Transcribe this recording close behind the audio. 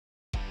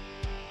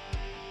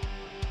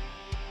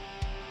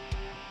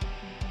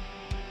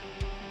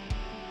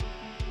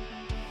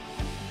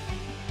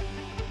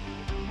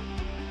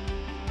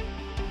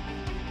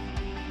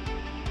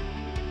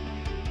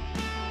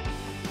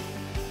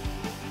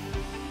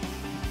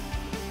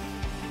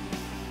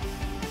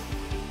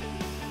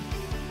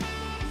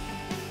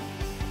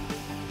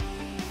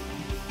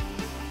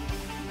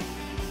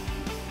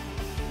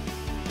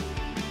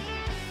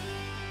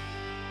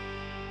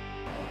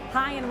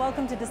Hi and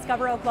welcome to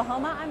Discover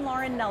Oklahoma. I'm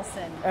Lauren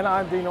Nelson. And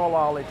I'm Dean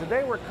O'Lally.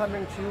 Today we're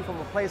coming to you from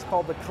a place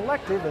called The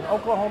Collective in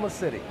Oklahoma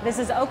City. This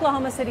is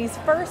Oklahoma City's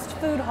first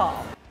food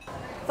hall.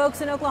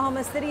 Folks in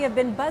Oklahoma City have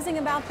been buzzing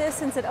about this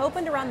since it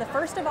opened around the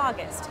 1st of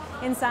August.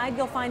 Inside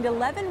you'll find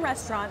 11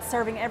 restaurants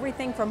serving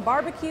everything from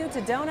barbecue to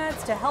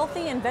donuts to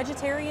healthy and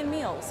vegetarian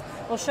meals.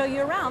 We'll show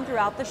you around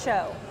throughout the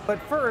show. But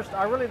first,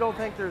 I really don't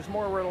think there's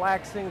more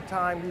relaxing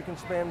time you can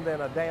spend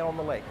than a day on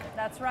the lake.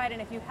 That's right,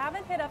 and if you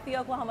haven't hit up the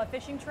Oklahoma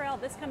Fishing Trail,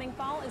 this coming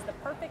fall is the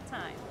perfect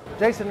time.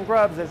 Jason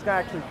Grubbs is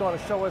actually going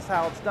to show us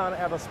how it's done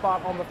at a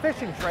spot on the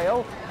fishing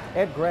trail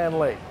at Grand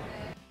Lake.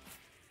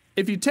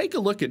 If you take a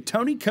look at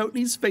Tony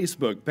Coatney's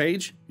Facebook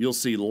page, you'll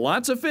see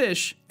lots of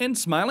fish and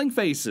smiling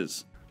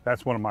faces.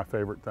 That's one of my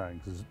favorite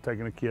things, is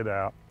taking a kid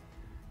out,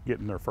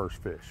 getting their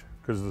first fish.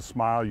 Because the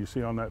smile you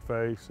see on that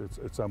face,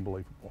 it's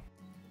unbelievable.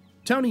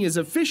 Tony is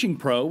a fishing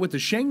pro with the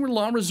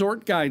Shangri-La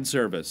Resort Guide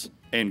Service,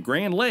 and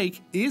Grand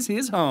Lake is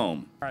his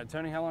home. All right,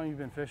 Tony, how long have you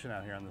been fishing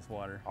out here on this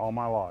water? All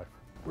my life.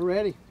 We're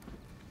ready.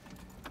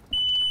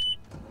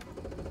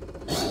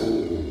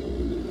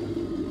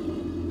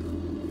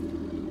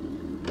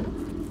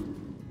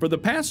 For the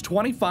past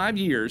 25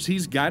 years,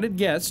 he's guided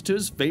guests to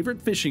his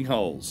favorite fishing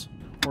holes.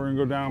 We're gonna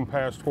go down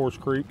past Horse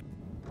Creek.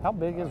 How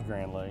big is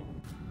Grand Lake?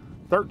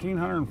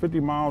 1,350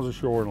 miles of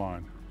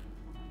shoreline.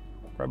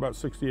 Probably about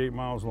 68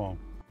 miles long.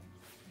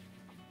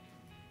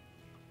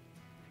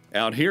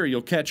 Out here,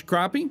 you'll catch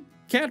crappie,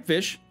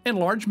 catfish, and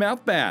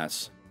largemouth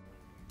bass.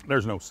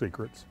 There's no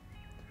secrets.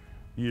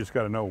 You just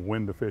gotta know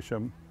when to fish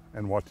them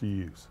and what to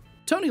use.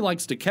 Tony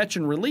likes to catch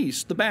and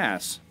release the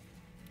bass.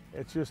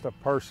 It's just a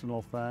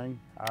personal thing.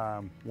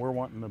 We're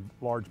wanting the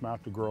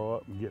largemouth to grow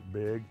up and get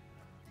big.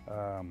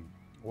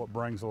 What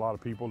brings a lot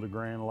of people to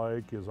Grand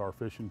Lake is our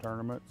fishing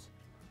tournaments.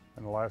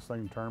 And the last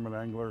thing tournament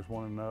anglers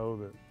want to know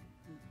that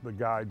the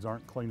guides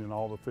aren't cleaning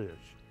all the fish.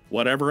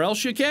 Whatever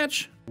else you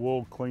catch,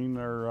 We'll clean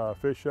their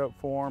fish up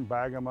for them,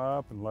 bag them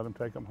up, and let them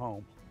take them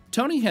home.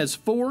 Tony has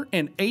 4-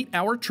 and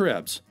 8-hour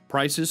trips.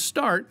 Prices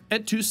start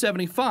at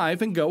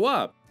 $275 and go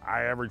up.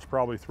 I average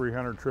probably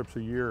 300 trips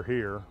a year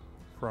here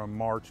from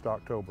March to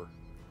October.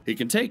 He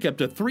can take up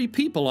to 3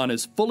 people on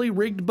his fully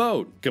rigged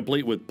boat,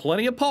 complete with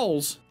plenty of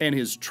poles and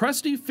his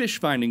trusty fish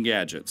finding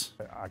gadgets.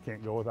 I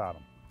can't go without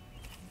them.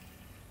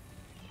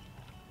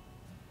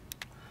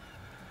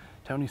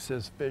 Tony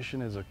says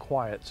fishing is a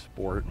quiet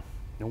sport.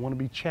 You don't want to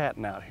be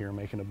chatting out here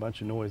making a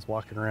bunch of noise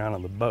walking around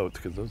on the boats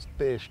because those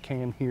fish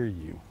can hear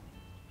you.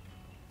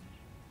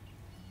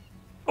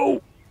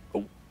 Oh!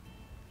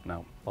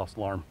 No, lost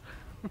alarm.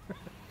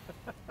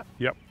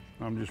 Yep,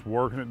 I'm just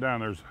working it down.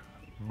 There's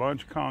a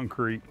bunch of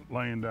concrete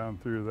laying down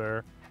through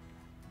there.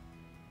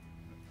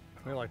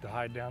 They like to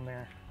hide down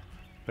there.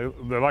 They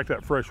like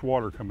that fresh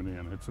water coming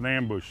in. It's an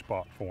ambush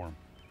spot for them.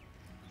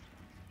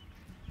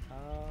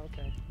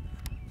 Okay.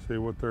 See,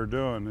 what they're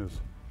doing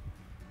is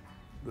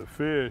the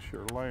fish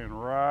are laying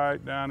right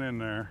down in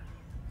there.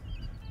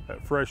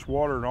 That fresh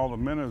water and all the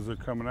minnows are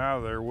coming out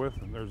of there with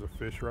them. There's a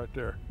fish right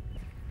there.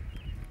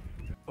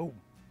 Oh.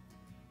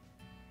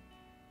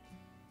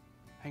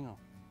 Hang on.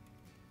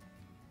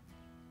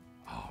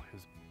 Oh,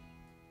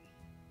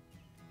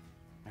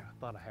 man, I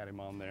thought I had him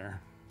on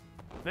there.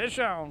 Fish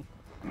on.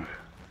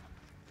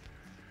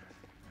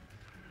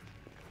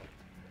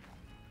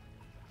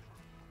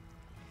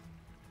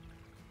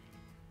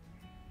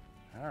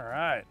 All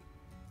right.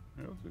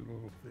 There's a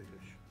little fish.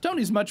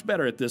 Tony's much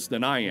better at this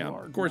than I am.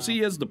 Of course,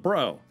 he is the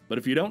pro. But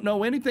if you don't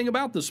know anything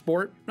about the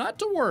sport, not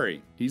to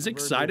worry. He's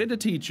excited to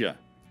teach you.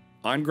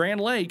 On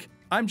Grand Lake,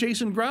 I'm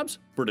Jason Grubbs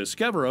for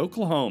Discover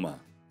Oklahoma.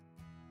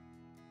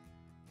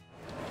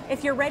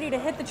 If you're ready to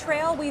hit the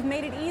trail, we've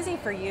made it easy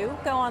for you.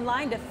 Go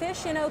online to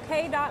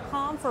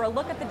fishinok.com for a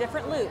look at the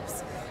different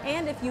loops.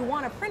 And if you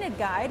want a printed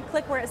guide,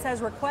 click where it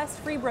says request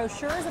free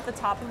brochures at the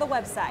top of the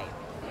website.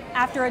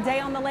 After a day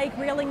on the lake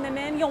reeling them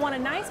in, you'll want a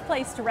nice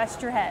place to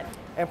rest your head.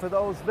 And for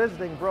those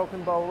visiting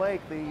Broken Bow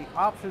Lake, the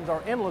options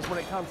are endless when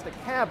it comes to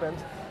cabins.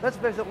 Let's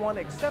visit one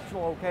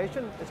exceptional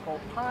location. It's called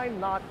Pine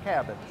Knot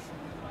Cabins.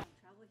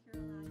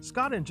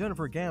 Scott and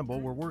Jennifer Gamble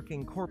were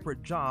working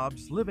corporate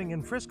jobs living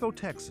in Frisco,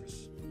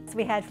 Texas. So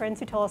we had friends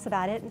who told us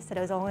about it and said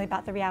it was only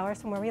about 3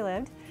 hours from where we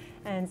lived.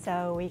 And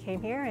so we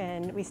came here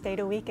and we stayed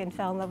a week and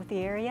fell in love with the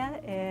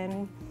area,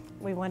 and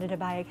we wanted to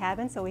buy a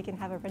cabin so we can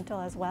have a rental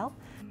as well.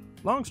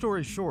 Long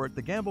story short,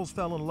 the Gambles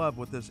fell in love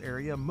with this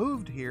area,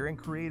 moved here, and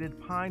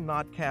created Pine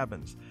Knot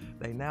Cabins.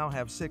 They now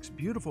have 6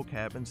 beautiful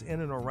cabins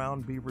in and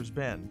around Beavers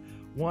Bend.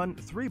 1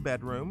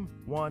 3-bedroom,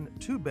 1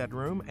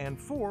 2-bedroom, and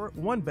 4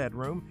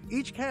 1-bedroom.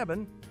 Each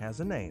cabin has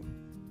a name.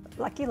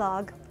 Lucky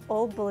Log,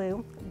 Old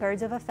Blue,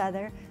 Birds of a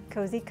Feather,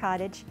 Cozy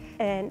Cottage,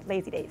 and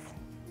Lazy Days.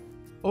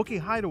 Okie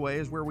Hideaway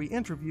is where we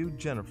interviewed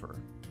Jennifer.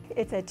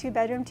 It's a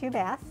 2-bedroom,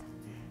 2-bath.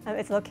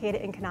 It's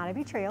located in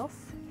Canada Trails.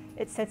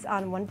 It sits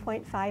on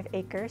 1.5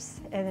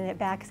 acres, and then it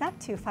backs up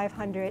to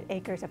 500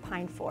 acres of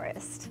pine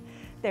forest.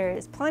 There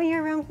is plenty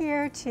of room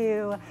here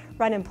to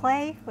run and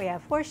play. We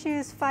have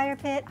horseshoes, fire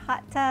pit,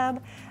 hot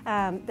tub.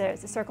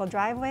 There's a circle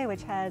driveway,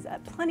 which has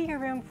plenty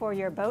of room for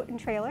your boat and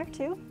trailer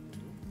too.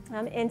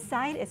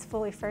 Inside, it's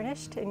fully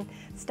furnished and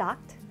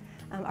stocked.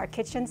 Our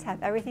kitchens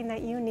have everything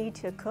that you need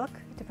to cook,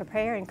 to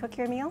prepare and cook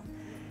your meal.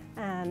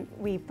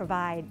 We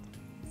provide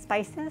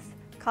spices,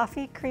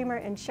 coffee, creamer,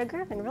 and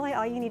sugar, and really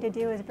all you need to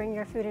do is bring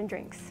your food and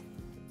drinks.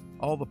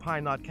 All the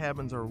pine knot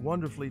cabins are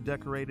wonderfully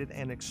decorated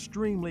and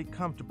extremely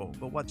comfortable,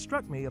 but what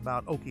struck me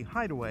about Okie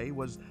Hideaway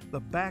was the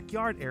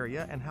backyard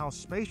area and how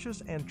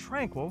spacious and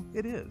tranquil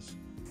it is.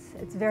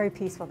 It's very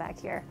peaceful back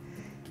here,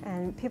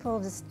 and people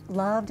just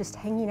love just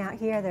hanging out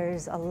here.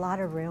 There's a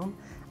lot of room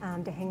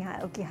to hang out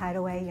at Okie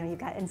Hideaway. You know, you've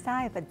got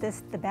inside, but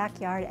the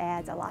backyard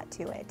adds a lot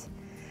to it.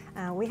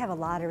 We have a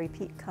lot of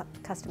repeat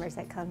customers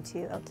that come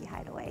to Okie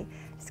Hideaway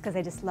just because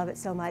they just love it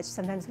so much.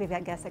 Sometimes we've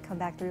got guests that come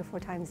back 3 or 4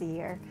 times a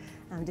year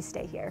to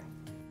stay here.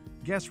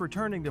 Guests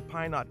returning to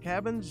pine knot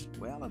cabins,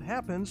 well, it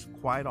happens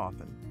quite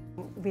often.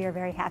 We are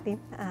very happy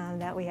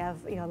that we have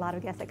a lot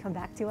of guests that come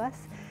back to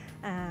us.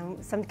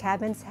 Some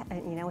cabins,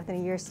 within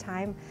a year's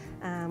time,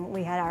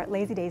 we had our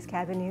Lazy Days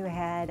cabin who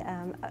had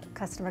a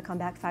customer come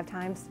back 5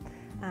 times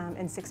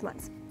in 6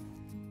 months.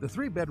 The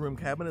 3-bedroom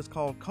cabin is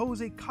called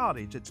Cozy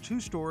Cottage. It's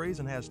 2 stories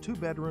and has 2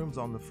 bedrooms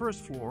on the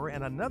first floor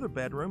and another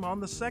bedroom on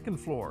the second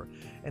floor.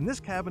 And this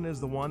cabin is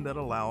the one that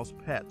allows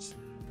pets.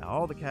 Now,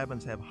 all the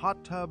cabins have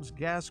hot tubs,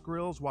 gas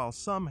grills, while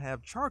some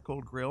have charcoal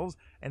grills,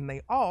 and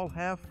they all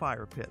have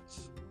fire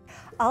pits.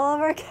 All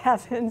of our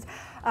cabins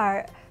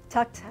are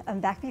tucked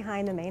back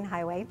behind the main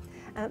highway,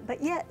 but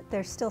yet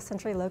they're still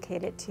centrally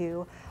located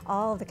to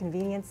all of the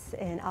convenience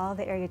and all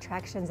the area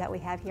attractions that we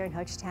have here in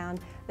Hochtown.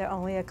 They're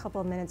only a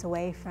couple of minutes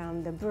away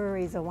from the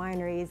breweries, the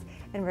wineries,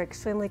 and we're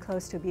extremely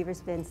close to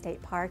Beavers Bend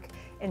State Park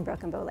and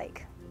Broken Bow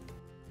Lake.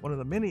 One of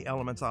the many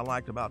elements I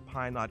liked about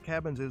pine knot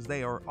cabins is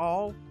they are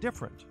all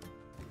different.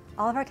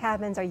 All of our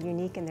cabins are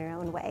unique in their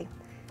own way.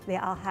 They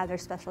all have their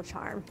special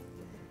charm.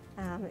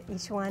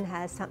 Each one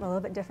has something a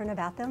little bit different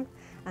about them,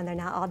 and they're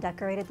not all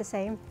decorated the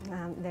same.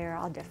 They're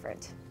all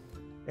different.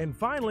 And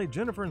finally,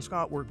 Jennifer and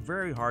Scott worked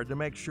very hard to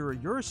make sure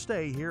your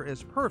stay here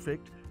is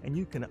perfect and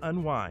you can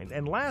unwind.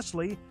 And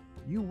lastly,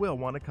 you will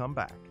want to come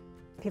back.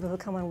 People who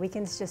come on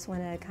weekends just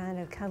want to kind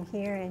of come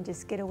here and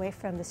just get away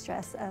from the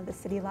stress of the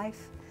city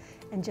life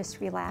and just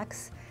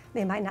relax.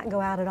 They might not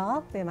go out at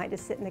all. They might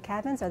just sit in the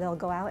cabins, or they'll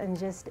go out and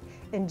just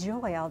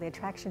enjoy all the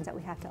attractions that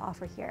we have to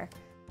offer here.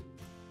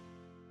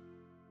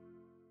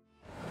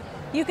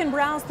 You can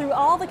browse through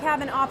all the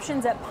cabin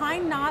options at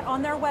Pine Knot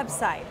on their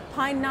website,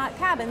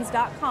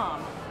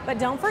 pineknotcabins.com. But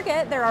don't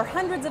forget, there are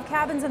hundreds of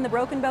cabins in the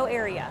Broken Bow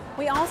area.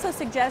 We also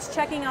suggest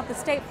checking out the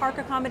state park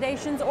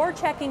accommodations or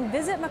checking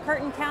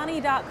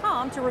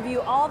visitmccurtaincounty.com to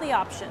review all the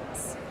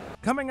options.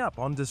 Coming up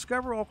on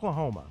Discover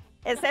Oklahoma.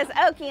 It says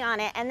Okie on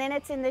it, and then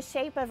it's in the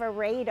shape of a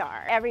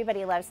radar.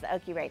 Everybody loves the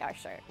Okie radar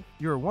shirt.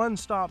 Your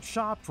one-stop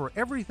shop for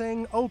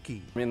everything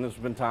Okie. I mean, there's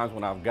been times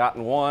when I've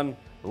gotten one,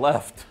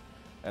 left,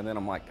 and then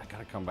I'm like, I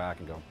gotta come back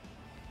and go,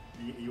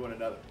 you want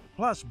another?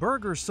 Plus,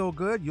 burgers so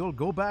good, you'll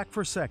go back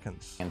for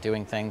seconds. And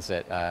doing things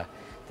that,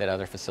 that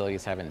other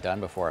facilities haven't done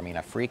before. I mean,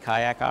 a free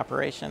kayak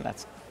operation,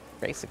 that's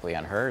basically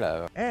unheard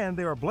of. And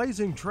there are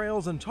blazing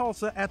trails in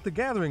Tulsa at the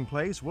Gathering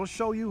Place. We'll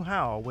show you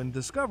how when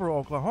Discover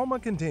Oklahoma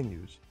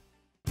continues.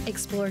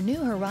 Explore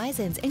new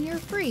horizons in your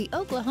free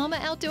Oklahoma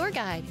Outdoor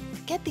Guide.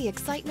 Get the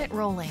excitement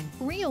rolling.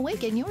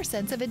 Reawaken your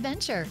sense of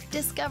adventure.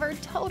 Discover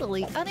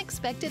totally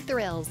unexpected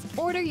thrills.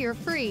 Order your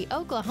free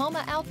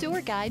Oklahoma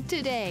Outdoor Guide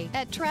today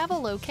at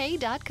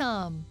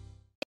travelok.com.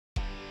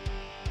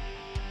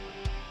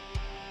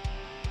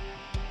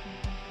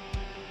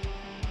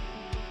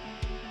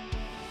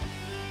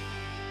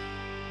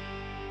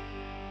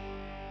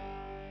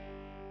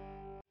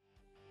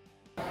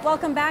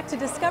 Welcome back to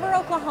Discover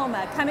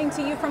Oklahoma, coming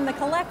to you from The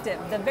Collective,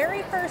 the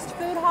very first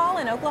food hall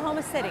in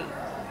Oklahoma City.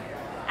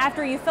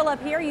 After you fill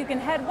up here, you can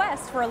head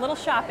west for a little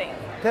shopping.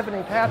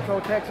 Tiffany Patro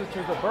takes us to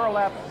the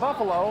Burlap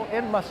Buffalo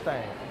in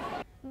Mustang.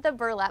 The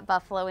Burlap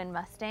Buffalo in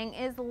Mustang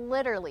is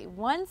literally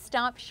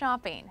one-stop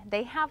shopping.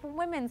 They have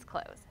women's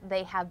clothes,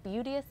 they have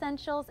beauty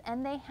essentials,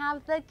 and they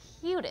have the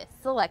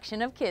cutest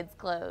selection of kids'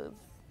 clothes.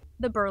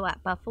 The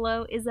Burlap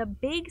Buffalo is a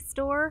big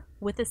store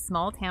with a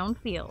small town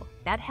feel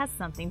that has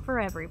something for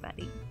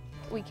everybody.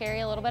 We carry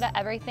a little bit of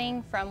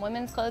everything from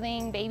women's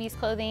clothing, babies'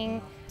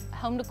 clothing,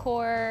 home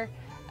decor,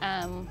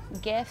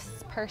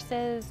 gifts,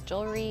 purses,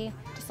 jewelry,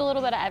 just a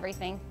little bit of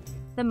everything.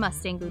 The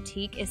Mustang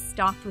Boutique is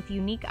stocked with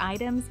unique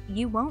items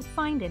you won't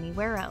find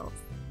anywhere else.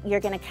 You're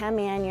going to come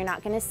in, you're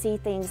not going to see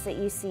things that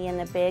you see in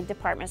the big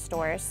department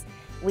stores.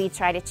 We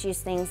try to choose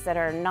things that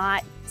are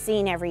not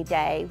seen every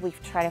day. We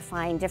try to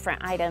find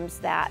different items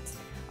that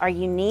are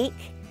unique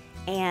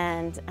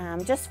and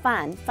just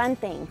fun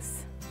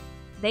things.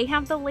 They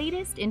have the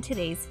latest in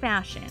today's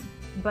fashion,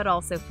 but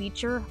also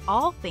feature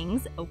all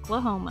things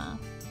Oklahoma.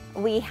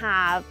 We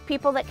have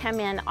people that come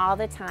in all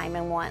the time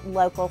and want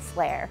local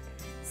flair.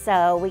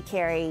 So we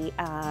carry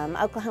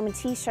Oklahoma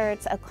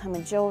t-shirts, Oklahoma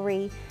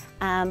jewelry,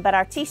 but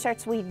our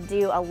t-shirts, we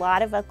do a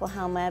lot of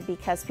Oklahoma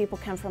because people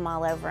come from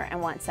all over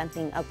and want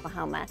something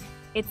Oklahoma.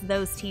 It's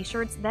those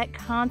t-shirts that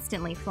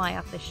constantly fly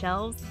off the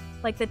shelves,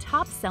 like the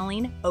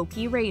top-selling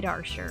Okie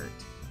Radar shirt.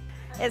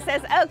 It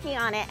says Okie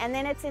on it, and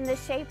then it's in the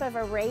shape of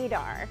a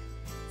radar.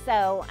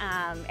 So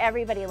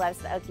everybody loves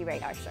the Okie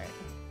radar shirt.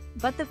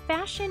 But the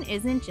fashion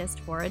isn't just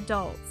for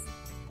adults.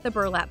 The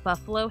Burlap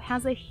Buffalo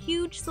has a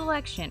huge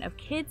selection of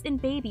kids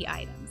and baby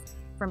items,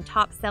 from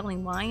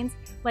top-selling lines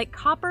like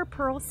copper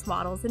pearl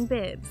swaddles and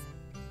bibs,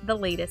 the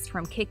latest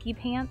from Kiki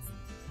Pants,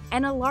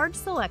 and a large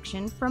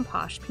selection from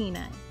Posh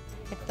Peanut.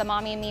 It's the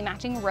Mommy and Me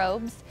matching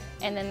robes,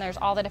 and then there's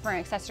all the different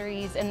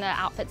accessories in the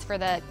outfits for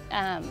the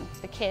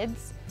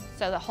kids,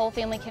 so the whole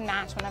family can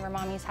match whenever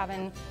Mommy's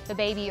having the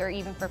baby, or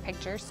even for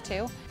pictures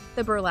too.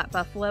 The Burlap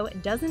Buffalo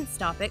doesn't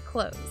stop at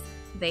clothes.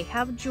 They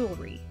have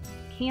jewelry,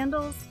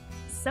 candles,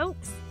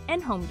 soaps,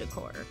 and home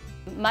decor.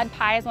 Mud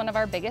pie is one of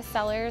our biggest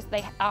sellers.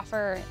 They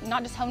offer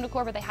not just home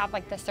decor, but they have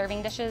like the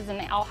serving dishes, and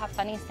they all have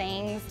funny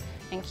sayings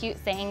and cute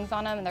sayings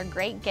on them, and they're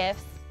great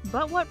gifts.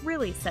 But what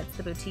really sets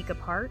the boutique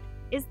apart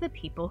is the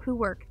people who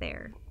work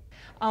there.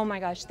 Oh my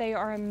gosh, they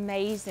are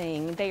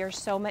amazing. They are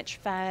so much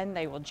fun.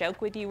 They will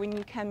joke with you when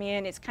you come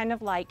in. It's kind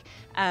of like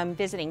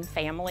visiting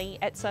family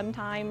at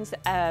sometimes,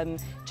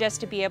 just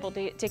to be able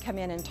to come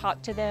in and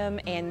talk to them,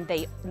 and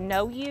they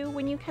know you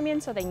when you come in,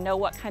 so they know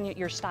what kind of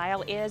your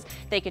style is.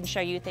 They can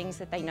show you things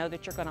that they know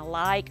that you're gonna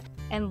like.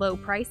 And low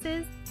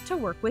prices to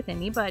work with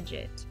any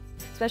budget.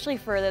 Especially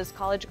for those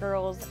college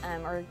girls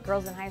or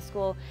girls in high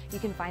school, you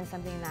can find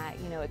something that,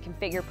 it can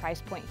fit your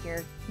price point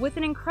here. With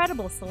an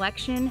incredible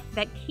selection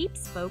that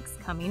keeps folks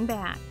coming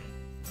back.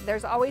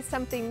 There's always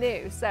something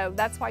new, so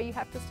that's why you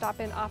have to stop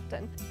in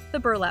often. The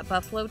Burlap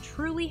Buffalo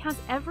truly has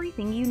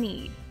everything you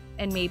need,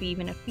 and maybe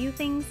even a few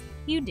things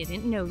you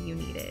didn't know you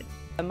needed.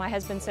 My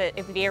husband said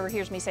if he ever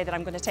hears me say that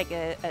I'm going to take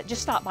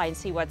just stop by and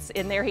see what's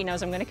in there, he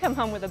knows I'm going to come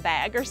home with a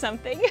bag or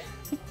something.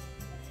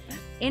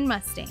 In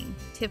Mustang,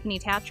 Tiffany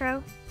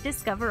Tatro,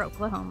 Discover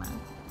Oklahoma.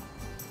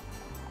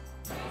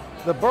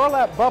 The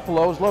Burlap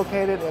Buffalo is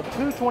located at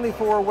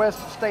 224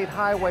 West State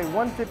Highway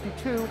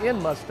 152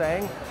 in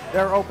Mustang.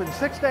 They're open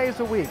 6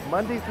 days a week,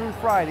 Monday through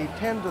Friday,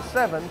 10 to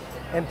 7,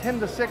 and 10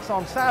 to 6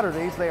 on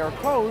Saturdays. They are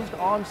closed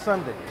on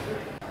Sunday.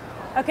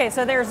 Okay,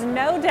 so there's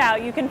no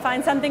doubt you can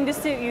find something to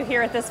suit you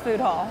here at this food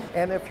hall.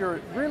 And if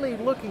you're really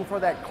looking for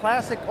that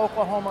classic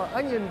Oklahoma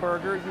onion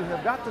burger, you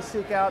have got to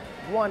seek out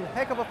one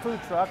heck of a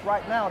food truck.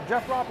 Right now,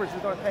 Jeff Roberts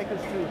is going to take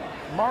us to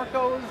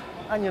Marco's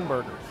Onion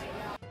Burgers.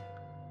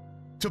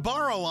 To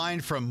borrow a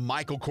line from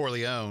Michael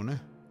Corleone,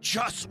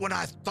 just when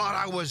I thought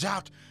I was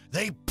out,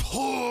 they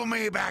pull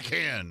me back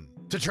in.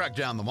 To track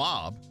down the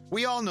mob,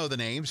 we all know the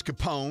names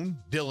Capone,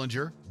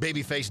 Dillinger,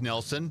 Babyface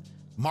Nelson,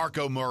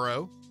 Marco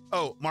Moro.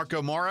 Oh,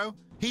 Marco Moro?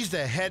 He's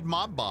the head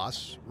mob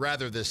boss,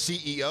 rather the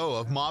CEO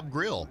of Mob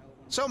Grill.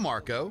 So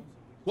Marco,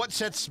 what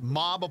sets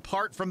Mob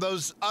apart from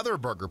those other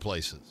burger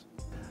places?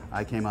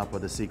 I came up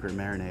with a secret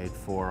marinade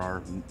for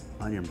our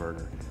onion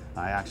burger.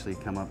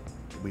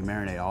 We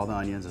marinate all the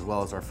onions as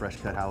well as our fresh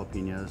cut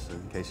jalapenos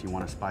in case you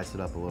want to spice it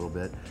up a little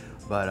bit.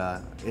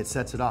 But it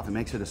sets it off. It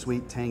makes it a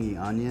sweet, tangy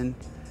onion,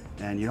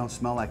 and you don't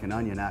smell like an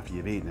onion after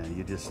you've eaten it.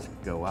 You just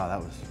go, wow, that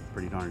was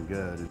pretty darn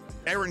good.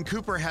 Aaron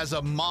Cooper has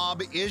a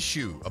mob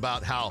issue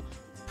about how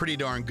pretty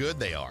darn good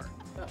they are.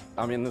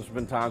 I mean, there's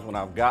been times when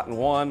I've gotten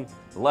one,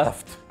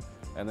 left,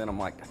 and then I'm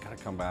like, I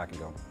gotta come back and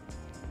go,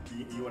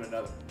 you want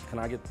another? Can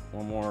I get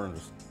one more? And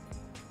just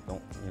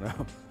don't,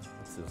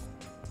 it's just,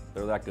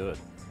 they're that good.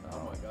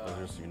 Oh my God.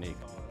 They're just unique.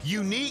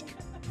 Unique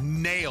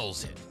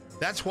nails it.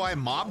 That's why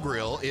Mob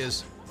Grill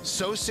is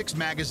So6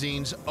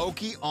 Magazine's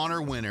Okie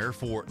Honor winner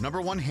for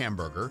 #1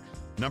 hamburger,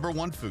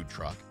 #1 food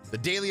truck, the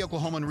Daily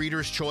Oklahoman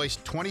Reader's Choice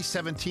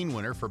 2017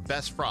 winner for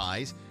best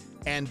fries,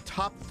 and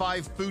top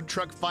 5 food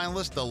truck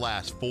finalist the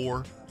last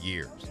 4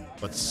 years.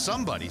 But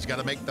somebody's got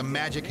to make the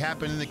magic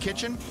happen in the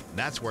kitchen.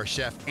 That's where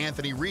Chef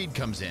Anthony Reed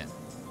comes in.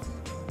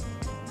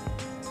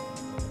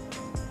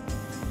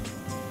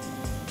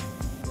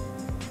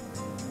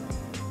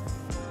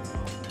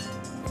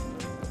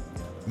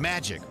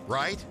 Magic,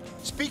 right?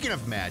 Speaking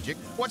of magic,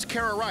 what's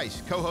Kara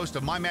Rice, co-host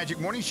of My Magic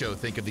Morning Show,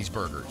 think of these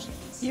burgers?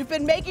 You've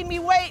been making me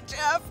wait,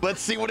 Jeff.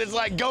 Let's see what it's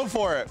like. Go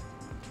for it.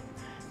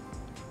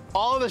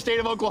 All of the state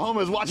of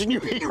Oklahoma is watching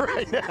you eat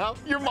right now.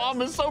 Your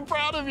mom is so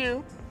proud of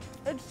you.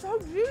 It's so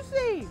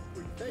juicy.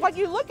 Like,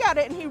 you look at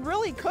it and he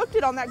really cooked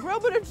it on that grill,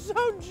 but it's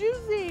so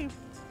juicy.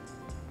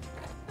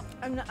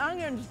 And the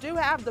onions do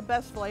have the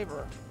best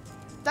flavor.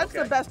 That's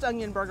the best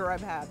onion burger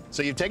I've had.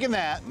 So you've taken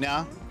that.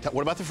 Now,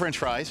 what about the French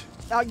fries?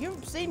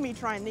 You've seen me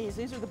trying these.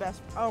 These are the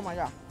best. Oh my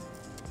God.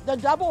 The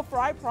double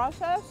fry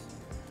process,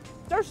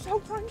 they're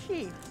so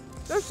crunchy.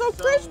 They're so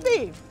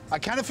crispy. I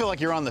kind of feel like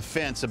you're on the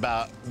fence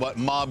about what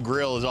Mob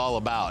Grill is all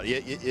about.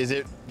 Is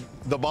it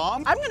the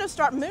bomb? I'm gonna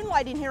start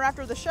moonlighting here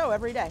after the show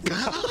every day.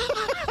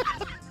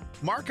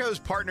 Marco's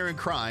partner in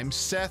crime,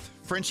 Seth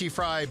Frenchy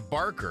Fry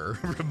Barker,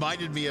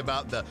 reminded me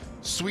about the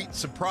sweet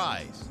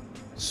surprise.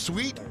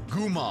 Sweet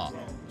gourmand.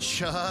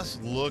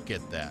 Just look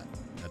at that.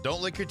 Now,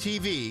 don't lick your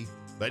TV,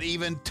 but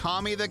even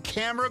Tommy the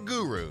camera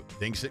guru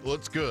thinks it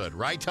looks good.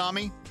 Right,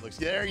 Tommy?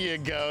 There you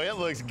go. It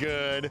looks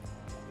good.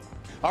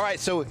 All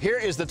right, so here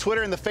is the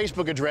Twitter and the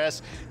Facebook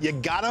address. You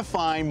gotta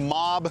find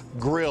Mob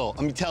Grill.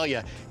 Let me tell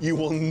you, you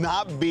will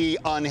not be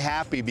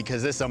unhappy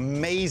because it's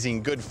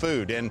amazing good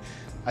food. And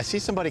I see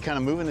somebody kind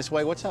of moving this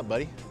way. What's up,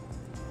 buddy?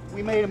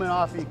 We made him an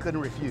offer he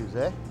couldn't refuse,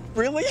 eh?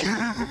 Really?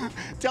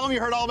 Tell him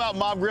you heard all about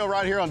Mob Grill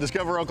right here on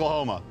Discover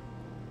Oklahoma.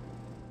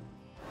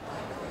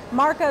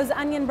 Marco's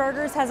Onion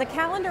Burgers has a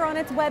calendar on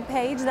its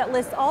webpage that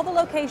lists all the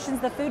locations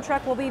the food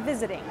truck will be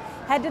visiting.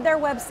 Head to their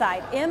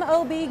website,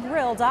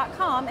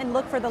 mobgrill.com, and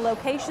look for the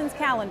locations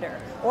calendar,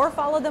 or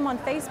follow them on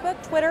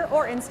Facebook, Twitter,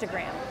 or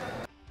Instagram.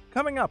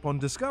 Coming up on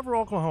Discover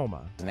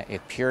Oklahoma.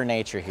 It's pure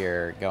nature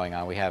here going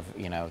on. We have,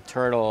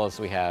 turtles,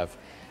 we have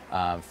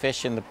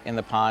fish in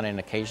the pond, and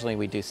occasionally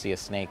we do see a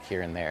snake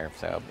here and there.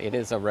 So it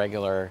is a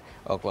regular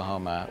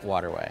Oklahoma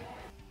waterway.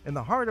 In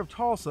the heart of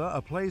Tulsa,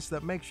 a place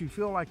that makes you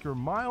feel like you're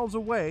miles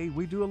away,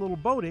 we do a little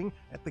boating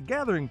at the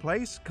Gathering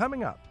Place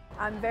coming up.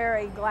 I'm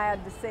very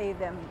glad to see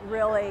them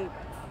really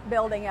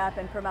building up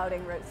and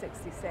promoting Route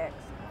 66.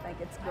 I think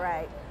it's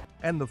great.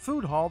 And the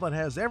food hall that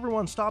has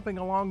everyone stopping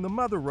along the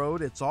Mother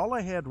Road. It's all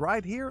ahead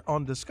right here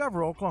on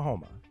Discover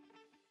Oklahoma.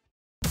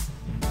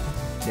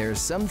 There are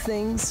some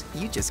things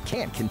you just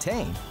can't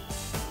contain.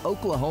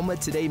 Oklahoma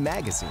Today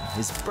magazine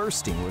is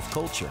bursting with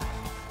culture.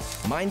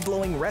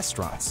 Mind-blowing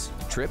restaurants,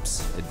 trips,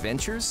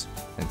 adventures,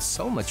 and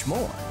so much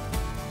more.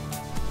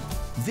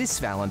 This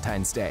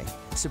Valentine's Day,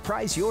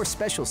 surprise your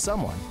special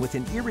someone with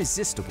an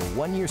irresistible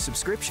one-year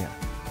subscription.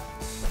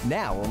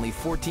 Now only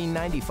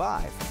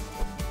 $14.95.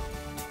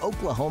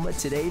 Oklahoma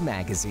Today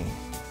magazine.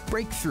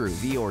 Break through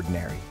the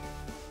ordinary.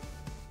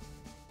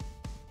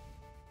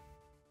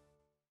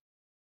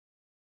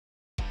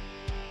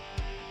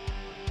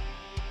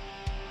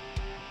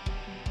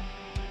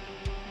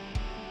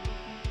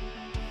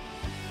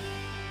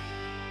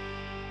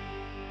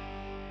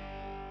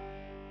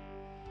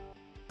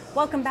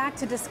 Welcome back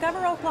to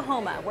Discover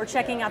Oklahoma. We're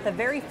checking out the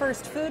very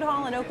first food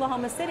hall in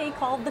Oklahoma City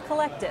called The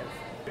Collective.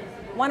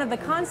 One of the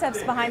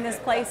concepts behind this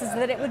place is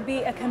that it would be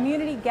a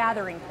community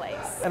gathering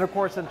place. And of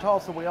course in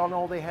Tulsa, we all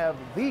know they have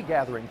the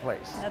Gathering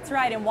Place. That's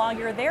right, and while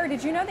you're there,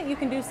 did you know that you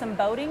can do some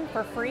boating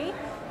for free?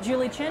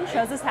 Julie Chin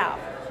shows us how.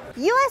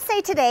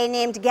 USA Today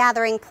named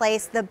Gathering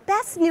Place the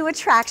best new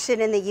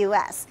attraction in the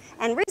U.S.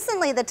 And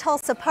recently the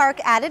Tulsa Park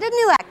added a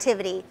new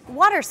activity,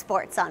 water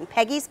sports on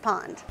Peggy's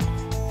Pond.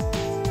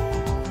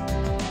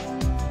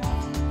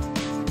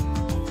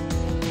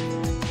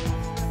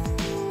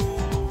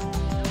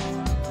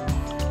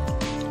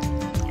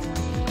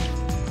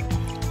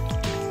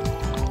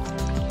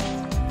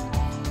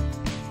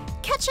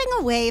 Catching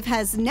a wave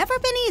has never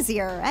been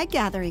easier at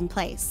Gathering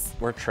Place.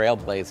 We're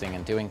trailblazing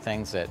and doing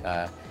things that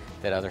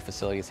other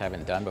facilities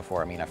haven't done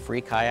before. I mean, a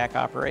free kayak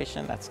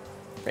operation, that's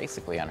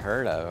basically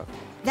unheard of.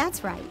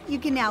 That's right. You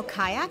can now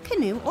kayak,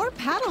 canoe, or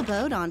paddle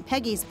boat on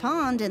Peggy's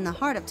Pond in the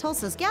heart of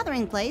Tulsa's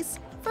Gathering Place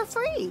for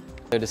free.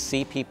 So to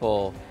see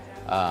people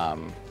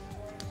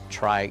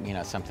try,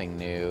 something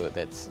new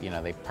that's,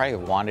 they probably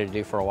wanted to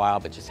do for a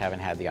while, but just haven't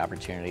had the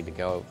opportunity to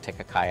go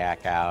take a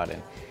kayak out,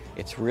 and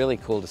it's really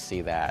cool to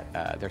see that.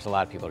 There's a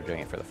lot of people who are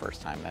doing it for the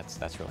first time.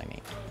 That's really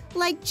neat.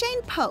 Like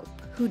Jane Pope,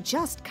 who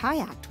just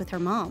kayaked with her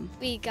mom.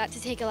 We got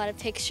to take a lot of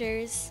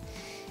pictures,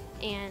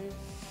 and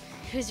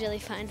it was really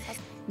fun.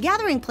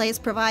 Gathering Place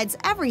provides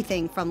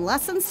everything from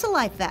lessons to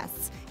life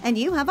vests, and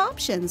you have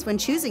options when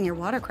choosing your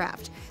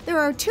watercraft. There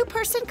are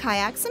two-person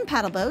kayaks and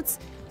paddle boats,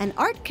 and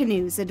art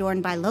canoes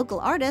adorned by local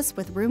artists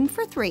with room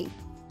for 3.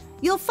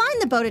 You'll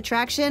find the boat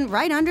attraction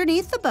right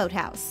underneath the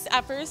boathouse.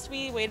 At first,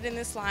 we waited in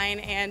this line,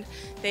 and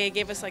they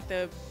gave us like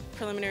the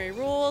preliminary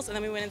rules, and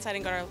then we went inside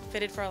and got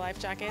fitted for our life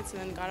jackets,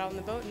 and then got out on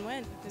the boat and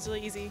went. It was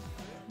really easy.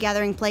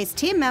 Gathering Place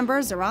team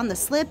members are on the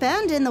slip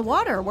and in the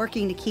water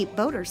working to keep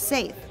boaters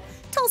safe.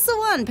 Tulsa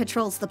One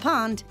patrols the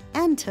pond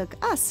and took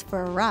us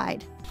for a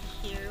ride.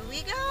 Here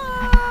we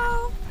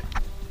go!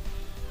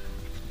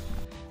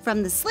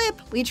 From the slip,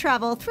 we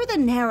travel through the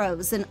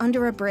Narrows and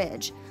under a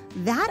bridge.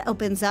 That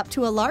opens up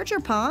to a larger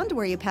pond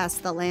where you pass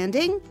the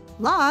landing,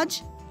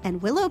 lodge, and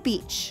Willow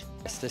Beach.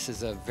 This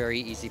is a very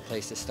easy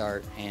place to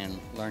start and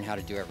learn how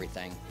to do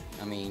everything.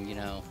 I mean,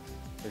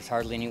 there's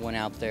hardly anyone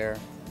out there,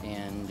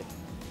 and,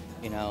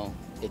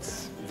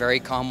 it's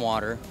very calm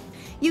water.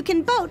 You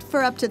can boat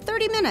for up to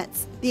 30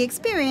 minutes. The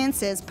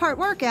experience is part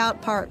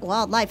workout, part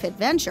wildlife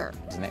adventure.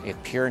 It's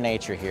pure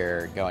nature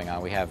here going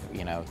on. We have,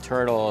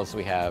 turtles,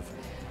 we have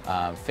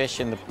fish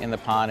in the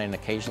pond, and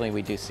occasionally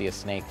we do see a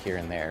snake here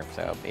and there.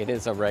 So it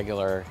is a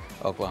regular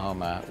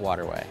Oklahoma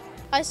waterway.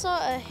 I saw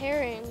a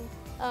herring,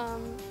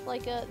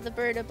 the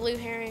bird, a blue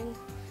herring,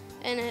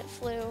 and it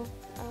flew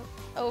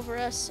over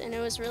us, and it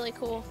was really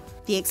cool.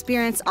 The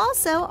experience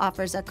also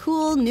offers a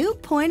cool new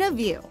point of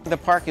view. The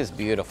park is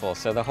beautiful,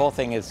 so the whole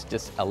thing is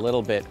just a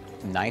little bit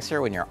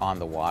nicer when you're on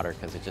the water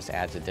because it just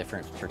adds a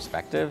different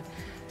perspective.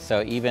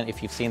 So even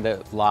if you've seen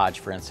the lodge,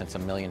 for instance, a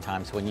million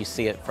times, when you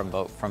see it from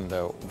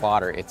the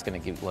water, it's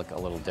going to look a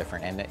little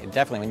different. And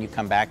definitely when you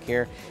come back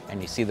here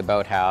and you see the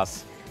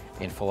boathouse,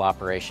 in full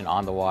operation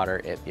on the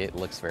water, it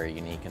looks very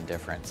unique and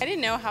different. I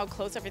didn't know how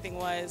close everything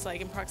was, like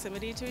in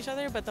proximity to each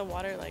other, but the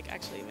water like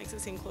actually makes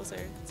it seem closer.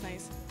 It's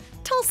nice.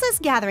 Tulsa's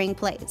gathering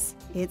place.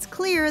 It's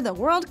clear the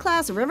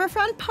world-class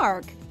riverfront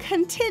park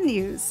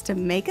continues to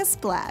make a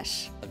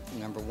splash.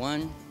 Number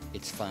one,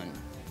 it's fun.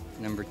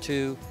 Number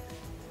two,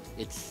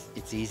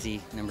 it's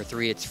easy. Number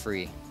three, it's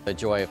free. The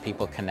joy of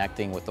people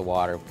connecting with the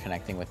water,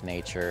 connecting with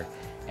nature,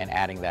 and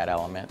adding that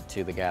element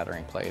to the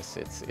gathering place,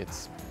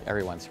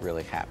 everyone's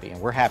really happy,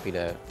 and we're happy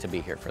to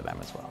be here for them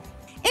as well.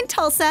 In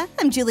Tulsa,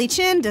 I'm Julie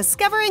Chin,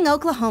 discovering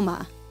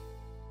Oklahoma.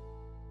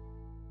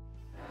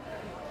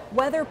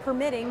 Weather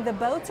permitting, the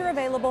boats are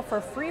available for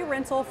free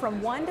rental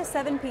from 1 to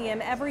 7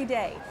 p.m. every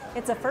day.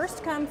 It's a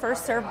first-come,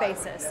 first-served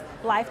basis.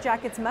 Life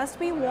jackets must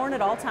be worn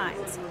at all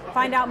times.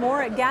 Find out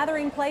more at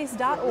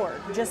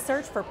gatheringplace.org. Just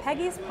search for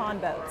Peggy's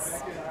Pond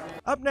Boats.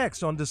 Up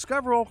next on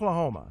Discover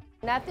Oklahoma.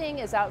 Nothing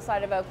is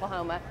outside of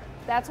Oklahoma.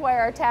 That's why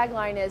our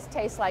tagline is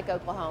Tastes Like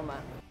Oklahoma.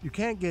 You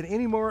can't get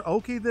any more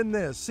Okie than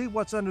this. See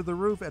what's under the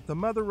roof at the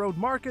Mother Road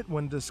Market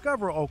when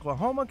Discover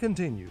Oklahoma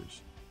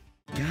continues.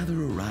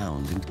 Gather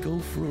around and go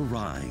for a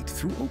ride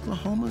through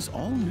Oklahoma's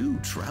all-new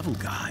travel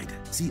guide.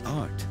 See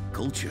art,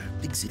 culture,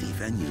 big city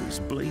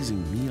venues,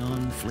 blazing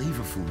neon,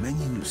 flavorful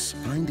menus.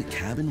 Find a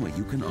cabin where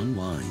you can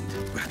unwind.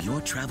 Grab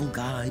your travel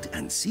guide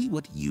and see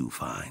what you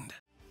find.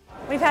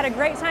 We've had a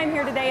great time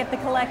here today at the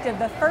Collective,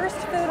 the first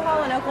food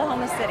hall in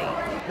Oklahoma City.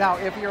 Now,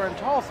 if you're in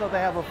Tulsa, they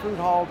have a food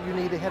hall. You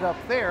need to head up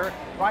there.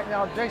 Right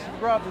now, Jason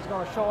Grubbs is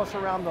going to show us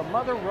around the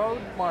Mother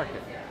Road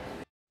Market.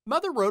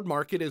 Mother Road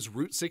Market is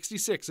Route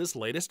 66's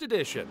latest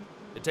addition.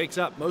 It takes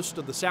up most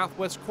of the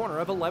southwest corner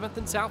of 11th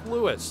and South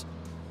Lewis.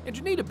 And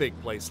you need a big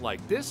place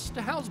like this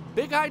to house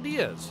big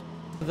ideas.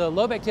 The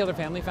Lobeck Taylor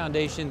Family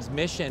Foundation's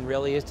mission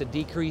really is to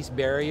decrease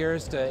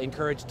barriers to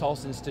encourage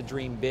Tulsans to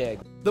dream big.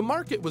 The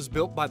market was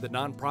built by the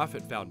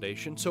nonprofit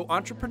foundation so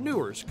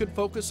entrepreneurs could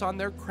focus on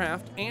their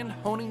craft and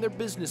honing their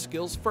business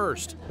skills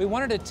first. We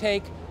wanted to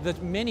take the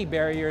many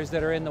barriers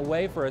that are in the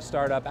way for a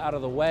startup out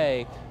of the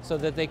way so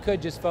that they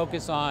could just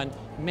focus on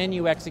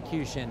menu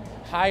execution,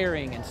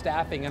 hiring and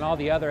staffing, and all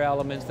the other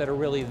elements that are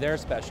really their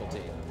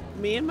specialty.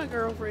 Me and my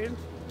girlfriend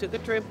took a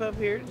trip up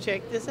here to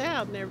check this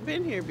out. Never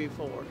been here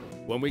before.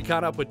 When we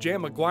caught up with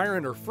Jan McGuire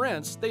and her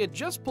friends, they had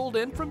just pulled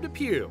in from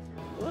Depew.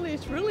 Well,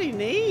 it's really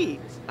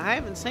neat. I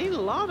haven't seen a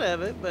lot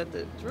of it, but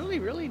it's really,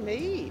 really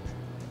neat.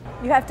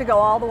 You have to go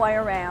all the way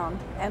around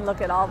and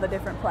look at all the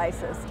different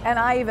places. And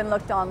I even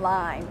looked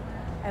online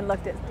and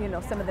looked at,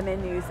 some of the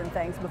menus and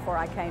things before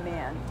I came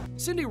in.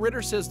 Cindy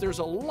Ritter says there's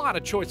a lot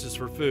of choices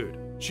for food.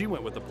 She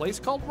went with a place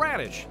called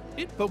Radish.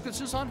 It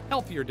focuses on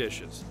healthier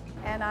dishes.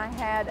 And I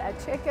had a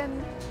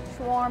chicken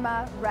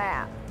shawarma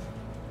wrap.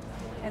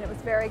 And it was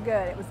very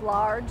good. It was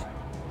large,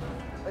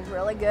 it was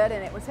really good,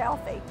 and it was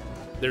healthy.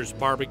 There's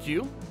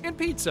barbecue and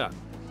pizza,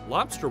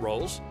 lobster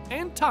rolls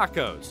and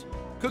tacos,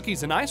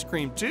 cookies and ice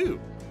cream too.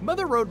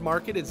 Mother Road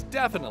Market is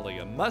definitely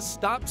a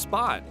must-stop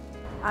spot.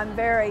 I'm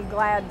very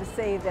glad to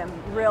see them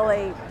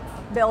really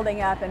building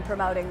up and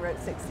promoting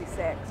Route 66.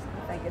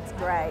 I think it's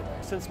great.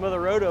 Since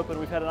Mother Road opened,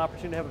 we've had an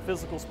opportunity to have a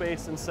physical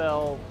space and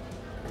sell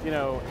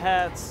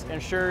hats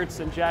and shirts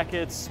and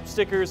jackets,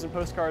 stickers and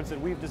postcards that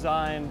we've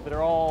designed that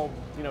are all,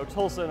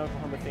 Tulsa and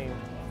Oklahoma themed.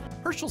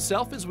 Herschel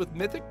Self is with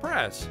Mythic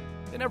Press.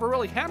 They never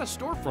really had a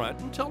storefront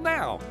until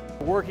now.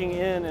 Working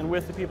in and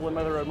with the people at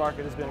Mother Road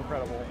Market has been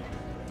incredible.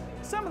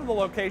 Some of the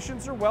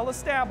locations are well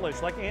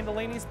established, like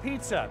Andolini's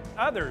Pizza.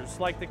 Others,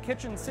 like the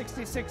Kitchen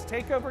 66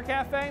 Takeover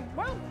Cafe,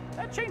 well,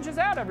 that changes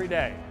out every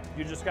day.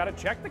 You just gotta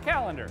check the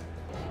calendar.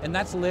 And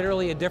that's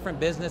literally a different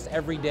business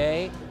every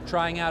day,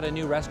 trying out a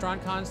new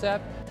restaurant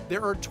concept.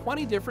 There are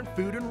 20 different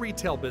food and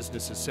retail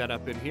businesses set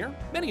up in here,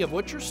 many of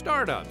which are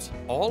startups,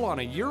 all on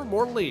a year or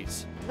more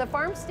lease. The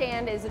farm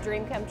stand is a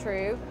dream come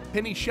true.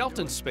 Penny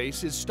Shelton's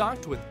space is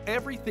stocked with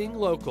everything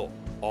local,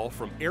 all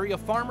from area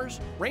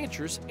farmers,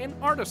 ranchers, and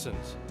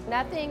artisans.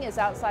 Nothing is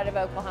outside of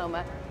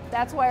Oklahoma.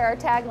 That's why our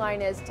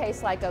tagline is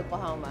Tastes Like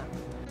Oklahoma.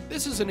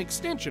 This is an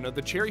extension of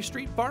the Cherry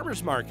Street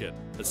Farmers Market,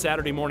 a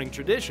Saturday morning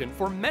tradition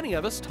for many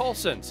of us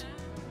Tulsans.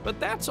 But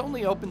that's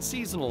only open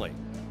seasonally,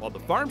 while the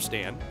farm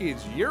stand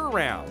is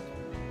year-round.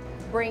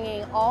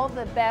 Bringing all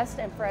the best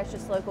and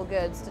freshest local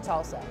goods to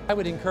Tulsa. I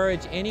would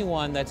encourage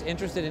anyone that's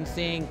interested in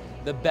seeing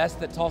the best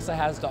that Tulsa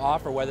has to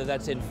offer, whether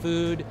that's in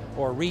food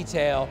or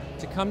retail,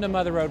 to come to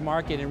Mother Road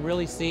Market and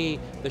really see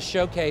the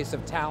showcase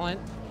of talent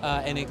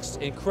and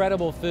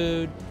incredible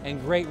food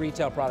and great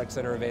retail products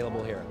that are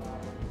available here.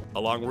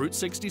 Along Route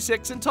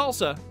 66 in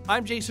Tulsa,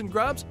 I'm Jason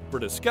Grubbs for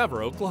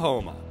Discover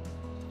Oklahoma.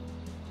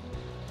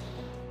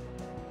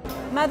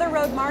 Mother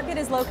Road Market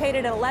is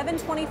located at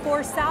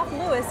 1124 South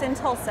Lewis in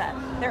Tulsa.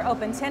 They're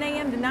open 10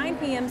 a.m. to 9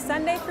 p.m.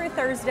 Sunday through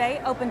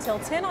Thursday, open till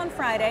 10 on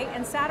Friday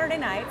and Saturday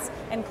nights,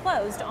 and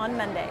closed on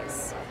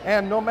Mondays.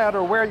 And no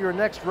matter where your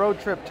next road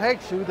trip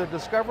takes you, the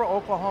Discover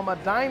Oklahoma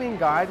Dining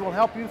Guide will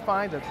help you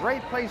find a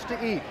great place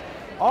to eat.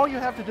 All you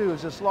have to do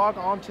is just log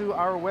on to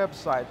our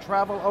website,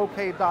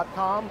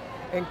 travelok.com,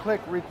 and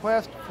click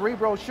Request Free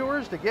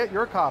Brochures to get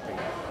your copy.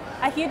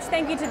 A huge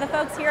thank you to the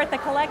folks here at The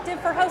Collective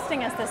for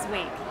hosting us this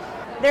week.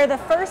 They're the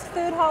first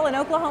food hall in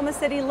Oklahoma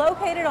City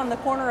located on the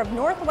corner of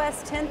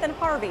Northwest 10th and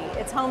Harvey.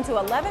 It's home to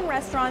 11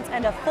 restaurants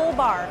and a full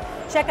bar.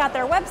 Check out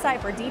their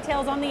website for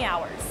details on the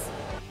hours.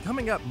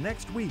 Coming up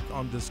next week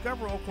on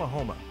Discover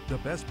Oklahoma, the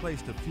best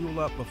place to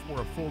fuel up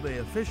before a full day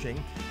of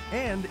fishing,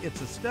 and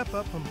it's a step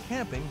up from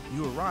camping.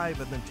 You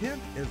arrive and the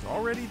tent is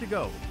all ready to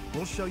go.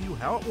 We'll show you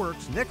how it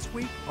works next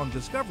week on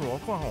Discover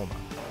Oklahoma.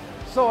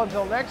 So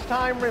until next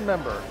time,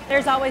 remember,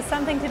 there's always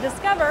something to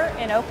discover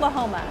in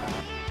Oklahoma.